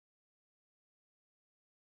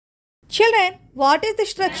Children, what is the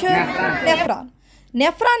structure? Nephron.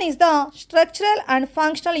 Nephron is the structural and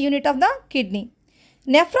functional unit of the kidney.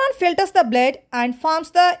 Nephron filters the blood and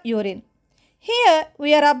forms the urine. Here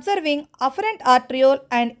we are observing afferent arteriole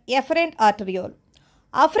and efferent arteriole.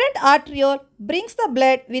 Afferent arteriole brings the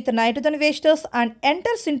blood with nitrogen wastes and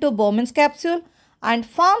enters into Bowman's capsule and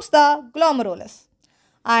forms the glomerulus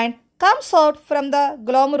and comes out from the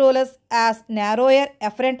glomerulus as narrower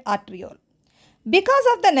efferent arteriole. Because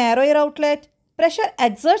of the narrower outlet, pressure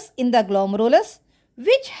exerts in the glomerulus,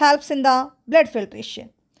 which helps in the blood filtration.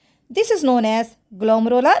 This is known as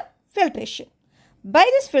glomerular filtration. By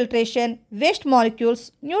this filtration, waste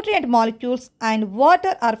molecules, nutrient molecules and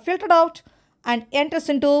water are filtered out and enters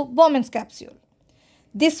into Bowman's capsule.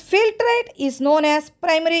 This filtrate is known as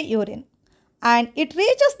primary urine and it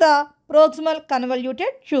reaches the proximal convoluted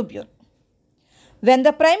tubule. When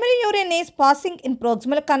the primary urine is passing in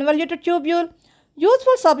proximal convoluted tubule,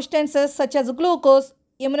 useful substances such as glucose,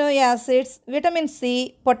 amino acids, vitamin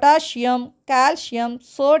C, potassium, calcium,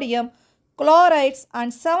 sodium, chlorides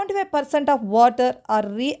and 75% of water are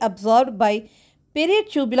reabsorbed by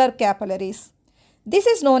peritubular capillaries. This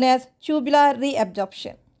is known as tubular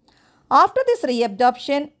reabsorption. After this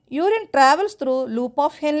reabsorption, urine travels through loop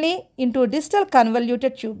of Henle into distal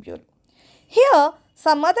convoluted tubule. Here,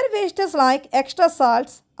 some other wastes like extra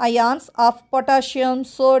salts, ions of potassium,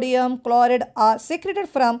 sodium, chloride are secreted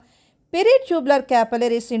from peritubular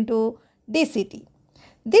capillaries into DCT.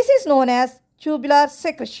 This is known as tubular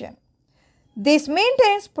secretion. This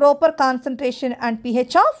maintains proper concentration and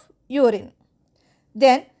pH of urine.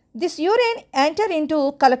 Then, this urine enters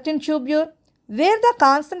into collecting tubule where the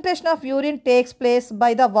concentration of urine takes place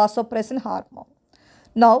by the vasopressin hormone.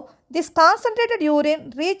 Now, this concentrated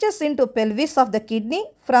urine reaches into pelvis of the kidney,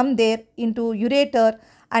 from there into ureter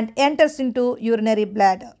and enters into urinary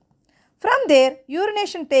bladder. From there,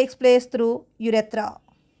 urination takes place through urethra.